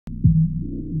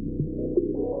You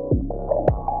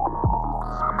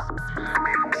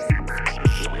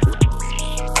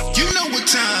know what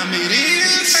time it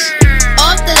is.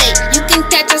 Off the lake, you can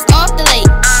catch us off the lake.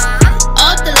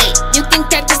 Off the lake, you can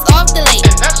catch us off the lake.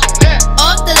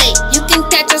 Off the lake, you can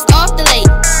catch us off the lake.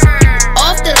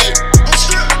 Off the lake,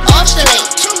 off the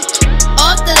lake,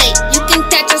 off the lake, you can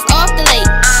catch us off the lake.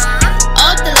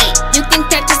 Off the lake, you can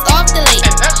catch us off the lake.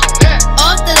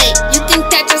 Off the lake, you can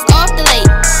catch us off the lake.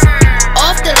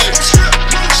 Off the lake,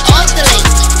 off the lake.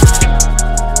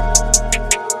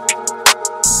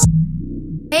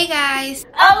 Hey guys.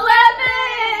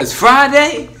 11! It's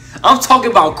Friday. I'm talking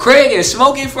about Craig and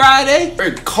Smoking Friday.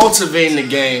 We're cultivating the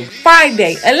game.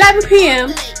 Friday, 11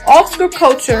 p.m. Off Script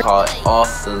Culture. Call it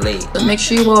Off the Lake. So make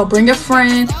sure you all bring a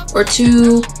friend or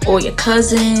two or your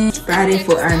cousin. Friday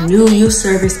for our new youth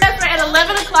service. That's right, at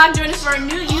 11 o'clock, join us for our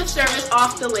new youth service,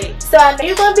 Off the Lake. So I know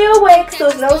you're going to be awake, so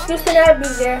there's no excuse to not be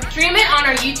there. Stream it on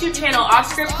our YouTube channel,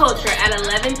 Off Script Culture, at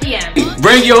 11 p.m.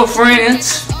 Bring your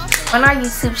friends. On our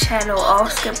YouTube channel,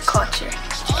 Off Script Culture.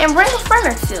 And bring a friend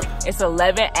or two. It's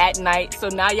 11 at night, so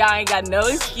now y'all ain't got no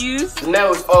excuse. And that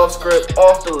was Off Script,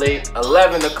 Off the Lake,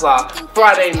 11 o'clock,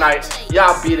 Friday nights.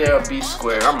 Y'all be there or be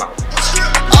square. I'm out.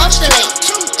 Off the lake,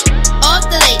 off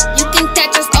the lake,